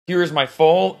Here is my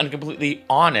full and completely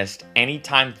honest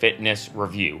Anytime Fitness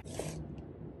review.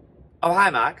 Oh, hi,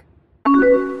 Marc.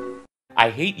 I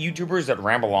hate YouTubers that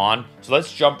ramble on, so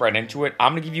let's jump right into it.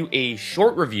 I'm going to give you a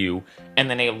short review and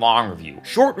then a long review.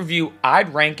 Short review,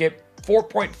 I'd rank it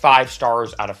 4.5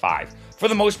 stars out of 5. For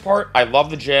the most part, I love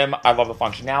the gym, I love the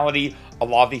functionality, a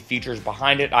lot of the features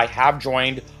behind it. I have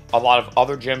joined a lot of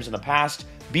other gyms in the past.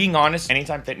 Being honest,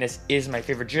 Anytime Fitness is my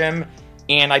favorite gym,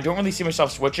 and I don't really see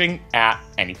myself switching at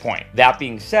any point. That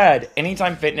being said,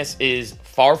 Anytime Fitness is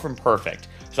far from perfect.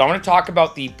 So I'm going to talk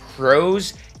about the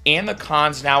pros and the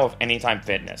cons now of Anytime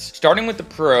Fitness. Starting with the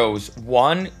pros,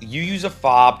 one, you use a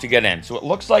fob to get in. So it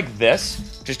looks like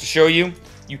this, just to show you.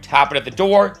 You tap it at the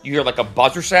door, you hear like a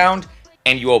buzzer sound,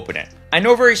 and you open it. I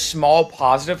know a very small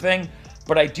positive thing,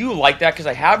 but I do like that because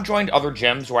I have joined other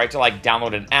gyms where I had to like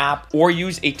download an app or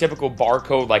use a typical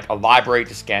barcode like a library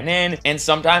to scan in, and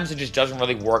sometimes it just doesn't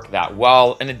really work that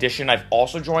well. In addition, I've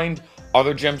also joined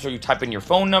other gyms where you type in your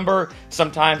phone number.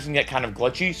 Sometimes it can get kind of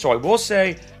glitchy. So I will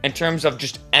say, in terms of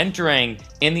just entering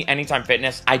in the Anytime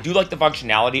Fitness, I do like the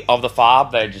functionality of the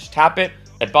fob that I just tap it,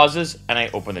 it buzzes, and I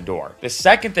open the door. The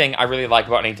second thing I really like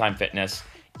about Anytime Fitness,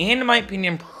 and in my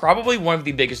opinion, probably one of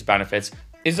the biggest benefits,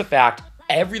 is the fact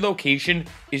every location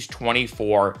is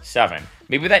 24/7.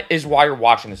 Maybe that is why you're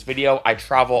watching this video. I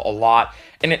travel a lot,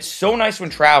 and it's so nice when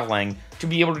traveling to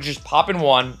be able to just pop in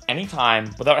one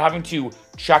anytime without having to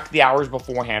check the hours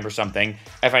beforehand or something.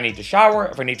 If I need to shower,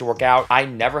 if I need to work out, I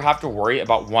never have to worry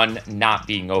about one not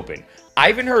being open. I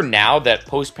even heard now that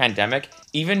post-pandemic,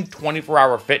 even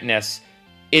 24-hour fitness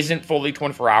isn't fully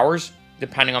 24 hours,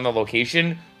 depending on the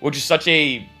location, which is such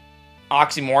a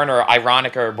oxymoron or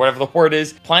ironic or whatever the word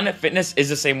is. Planet Fitness is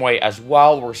the same way as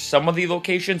well, where some of the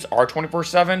locations are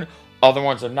 24/7, other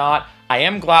ones are not. I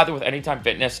am glad that with Anytime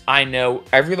Fitness, I know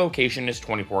every location is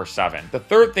 24/7. The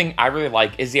third thing I really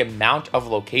like is the amount of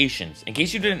locations. In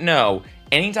case you didn't know,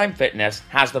 Anytime Fitness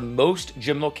has the most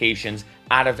gym locations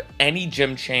out of any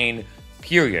gym chain,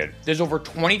 period. There's over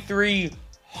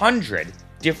 2,300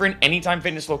 different Anytime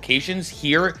Fitness locations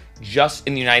here just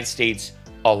in the United States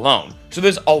alone. So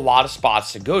there's a lot of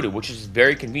spots to go to, which is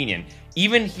very convenient.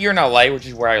 Even here in LA, which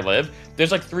is where I live,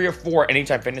 there's like 3 or 4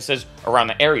 Anytime Fitnesses around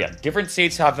the area. Different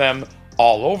states have them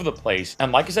all over the place.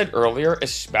 And like I said earlier,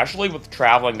 especially with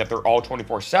traveling that they're all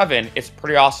 24/7, it's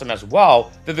pretty awesome as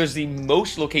well that there's the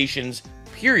most locations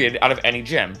period out of any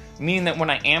gym, meaning that when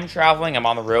I am traveling, I'm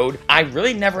on the road, I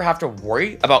really never have to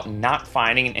worry about not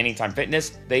finding an Anytime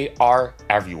Fitness. They are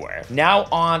everywhere. Now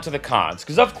on to the cons,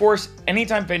 because of course,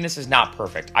 Anytime Fitness is not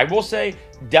perfect. I will say,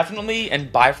 definitely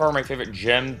and by far my favorite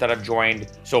gym that I've joined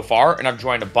so far, and I've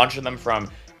joined a bunch of them from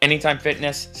Anytime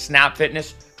Fitness, Snap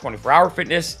Fitness, 24-Hour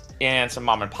Fitness, and some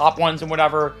mom and pop ones and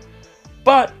whatever.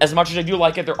 But as much as I do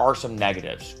like it, there are some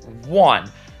negatives. One,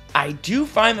 I do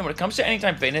find that when it comes to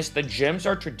Anytime Fitness, the gyms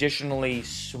are traditionally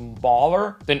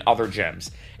smaller than other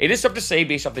gyms. It is tough to say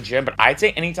based off the gym, but I'd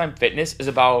say Anytime Fitness is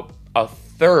about a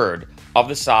third of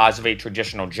the size of a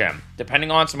traditional gym.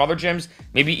 Depending on some other gyms,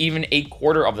 maybe even a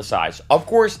quarter of the size. Of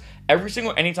course, every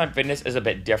single Anytime Fitness is a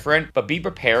bit different, but be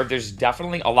prepared, there's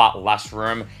definitely a lot less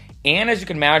room. And as you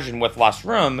can imagine, with less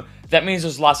room, that means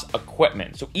there's less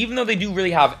equipment. So even though they do really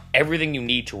have everything you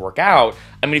need to work out,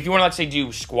 I mean, if you want to, let's say,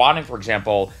 do squatting, for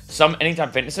example, some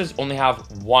Anytime Fitnesses only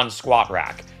have one squat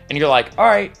rack. And you're like, all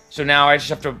right, so now I just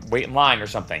have to wait in line or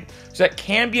something. So that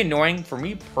can be annoying. For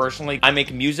me personally, I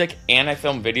make music and I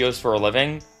film videos for a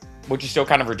living, which is still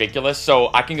kind of ridiculous.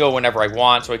 So I can go whenever I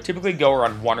want. So I typically go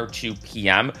around 1 or 2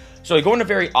 p.m. So I go in a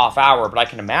very off hour, but I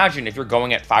can imagine if you're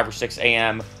going at 5 or 6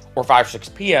 a.m. or 5 or 6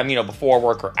 p.m., you know, before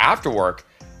work or after work,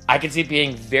 I can see it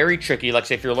being very tricky. Like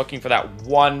say if you're looking for that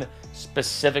one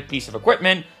specific piece of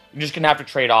equipment, you're just gonna have to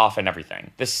trade off and everything.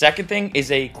 The second thing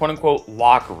is a quote unquote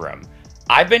locker room.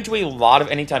 I've been to a lot of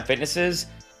Anytime Fitnesses.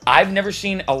 I've never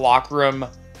seen a locker room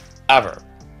ever.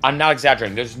 I'm not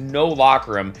exaggerating. There's no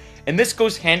locker room. And this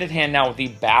goes hand in hand now with the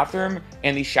bathroom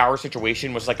and the shower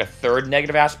situation, was like a third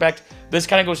negative aspect. This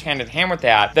kind of goes hand in hand with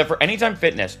that for Anytime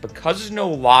Fitness, because there's no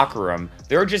locker room,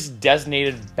 there are just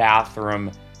designated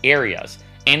bathroom areas.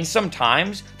 And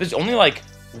sometimes there's only like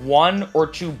 1 or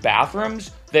 2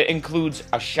 bathrooms that includes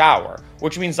a shower,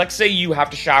 which means, let's say you have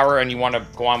to shower and you want to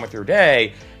go on with your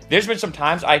day. There's been some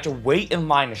times I had to wait in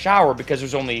line to shower because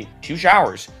there's only 2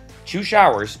 showers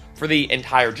for the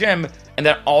entire gym, and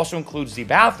that also includes the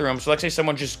bathroom. So let's say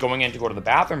someone's just going in to go to the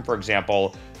bathroom, for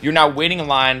example, you're now waiting in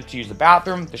line to use the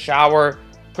bathroom, the shower,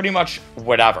 pretty much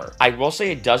whatever. I will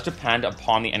say it does depend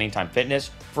upon the Anytime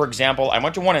Fitness. For example, I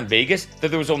went to one in Vegas that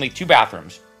there was only 2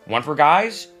 bathrooms, one for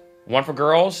guys, one for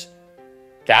girls.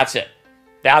 That's it.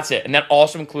 That's it. And that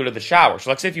also included the shower. So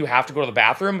let's say if you have to go to the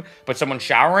bathroom, but someone's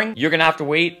showering, you're going to have to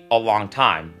wait a long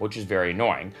time, which is very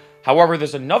annoying. However,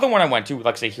 there's another one I went to,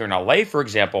 like say here in LA, for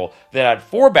example, that had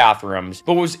 4 bathrooms.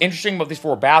 But what was interesting about these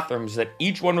 4 bathrooms is that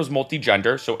each one was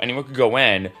multi-gender, so anyone could go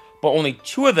in, but only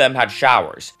 2 of them had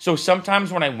showers. So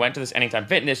sometimes when I went to this Anytime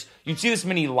Fitness, you'd see this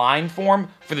mini line form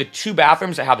for the 2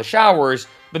 bathrooms that had the showers,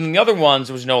 but in the other ones,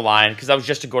 there was no line because that was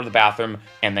just to go to the bathroom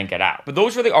and then get out. But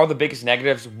those really are the biggest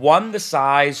negatives. One, the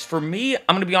size. For me,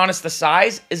 I'm gonna be honest, the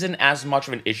size isn't as much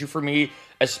of an issue for me,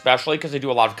 especially because I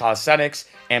do a lot of calisthenics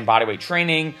and bodyweight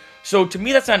training. So to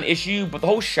me, that's not an issue, but the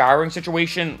whole showering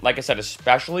situation, like I said,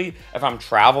 especially if I'm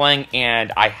traveling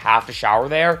and I have to shower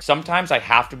there, sometimes I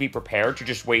have to be prepared to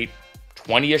just wait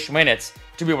 20-ish minutes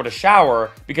to be able to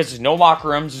shower because there's no locker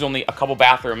rooms, there's only a couple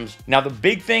bathrooms. Now, the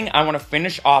big thing I want to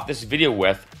finish off this video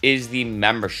with is the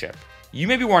membership. You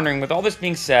may be wondering, with all this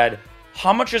being said,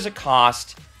 how much does it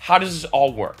cost? How does this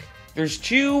all work? There's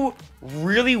 2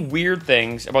 really weird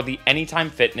things about the Anytime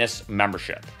Fitness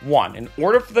membership. 1, in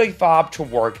order for the fob to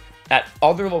work at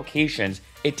other locations,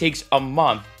 it takes a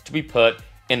month to be put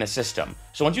in the system.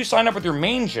 So once you sign up with your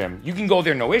main gym, you can go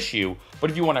there no issue. But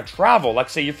if you want to travel,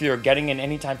 let's say if you're getting an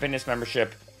Anytime Fitness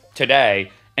membership today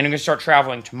and you're going to start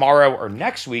traveling tomorrow or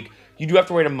next week, you do have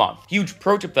to wait a month. Huge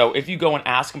pro tip though, if you go and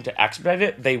ask them to expedite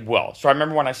it, they will. So I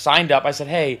remember when I signed up, I said,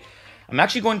 hey, I'm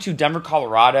actually going to Denver,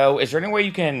 Colorado. Is there any way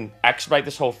you can expedite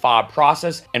this whole fob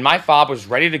process? And my fob was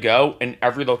ready to go in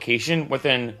every location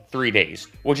within 3 days,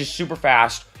 which is super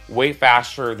fast, way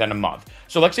faster than a month.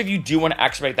 So let's say if you do want to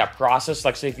expedite that process,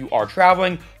 like say if you are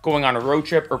traveling, going on a road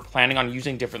trip, or planning on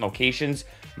using different locations,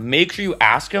 make sure you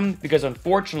ask them because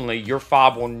unfortunately your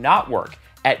fob will not work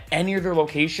at any other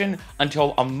location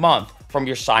until a month from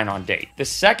your sign-on date. The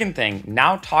second thing,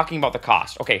 now talking about the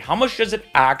cost. Okay, how much does it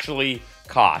actually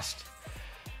cost?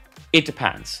 It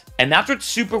depends. And that's what's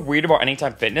super weird about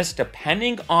Anytime Fitness.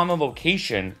 Depending on the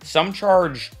location, some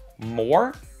charge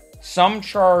more, some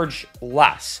charge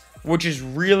less, which is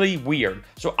really weird.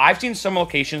 So I've seen some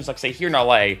locations, like say here in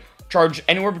LA, charge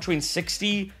anywhere between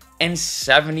 60 and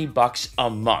 70 bucks a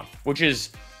month, which is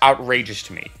outrageous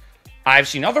to me. I've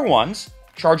seen other ones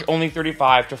charge only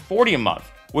 35 to 40 a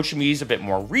month, which to me is a bit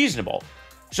more reasonable.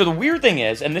 So the weird thing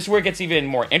is, and this is where it gets even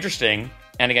more interesting,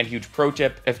 and again, huge pro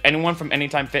tip, if anyone from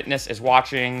Anytime Fitness is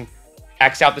watching,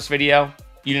 X out this video,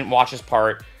 you didn't watch this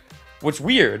part. What's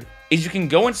weird is you can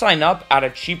go and sign up at a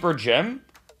cheaper gym,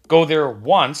 go there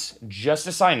once just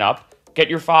to sign up, get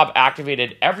your fob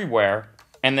activated everywhere,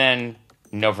 and then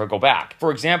never go back.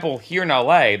 For example, here in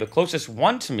LA, the closest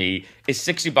one to me is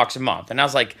 60 bucks a month. And I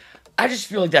was like, I just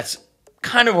feel like that's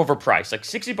kind of overpriced. Like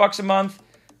 60 bucks a month,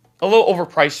 a little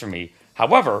overpriced for me.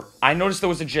 However, I noticed there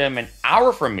was a gym an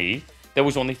hour from me that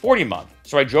was only 40 a month.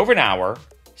 So I drove an hour,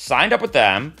 signed up with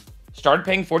them, started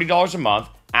paying $40 a month,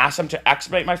 asked them to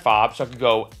expedite my fob so I could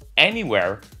go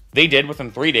anywhere. They did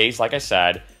within 3 days, like I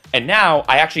said. And now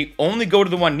I actually only go to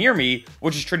the one near me,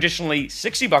 which is traditionally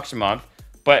 60 bucks a month.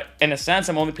 But in a sense,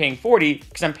 I'm only paying 40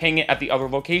 because I'm paying it at the other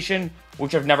location,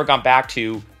 which I've never gone back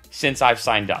to since I've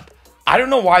signed up. I don't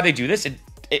know why they do this.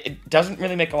 It doesn't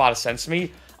really make a lot of sense to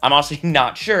me. I'm honestly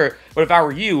not sure. But if I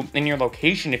were you, in your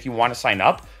location, if you want to sign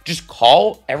up, just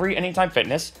call every Anytime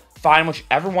Fitness, find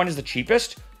whichever one is the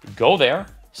cheapest, go there,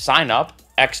 sign up,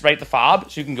 expedite the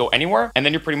fob so you can go anywhere, and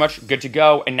then you're pretty much good to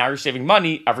go, and now you're saving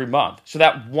money every month. So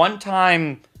that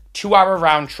one-time 2-hour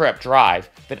round trip drive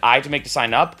that I had to make to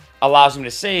sign up allows me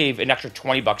to save an extra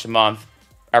 20 bucks a month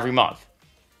every month.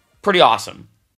 Pretty awesome.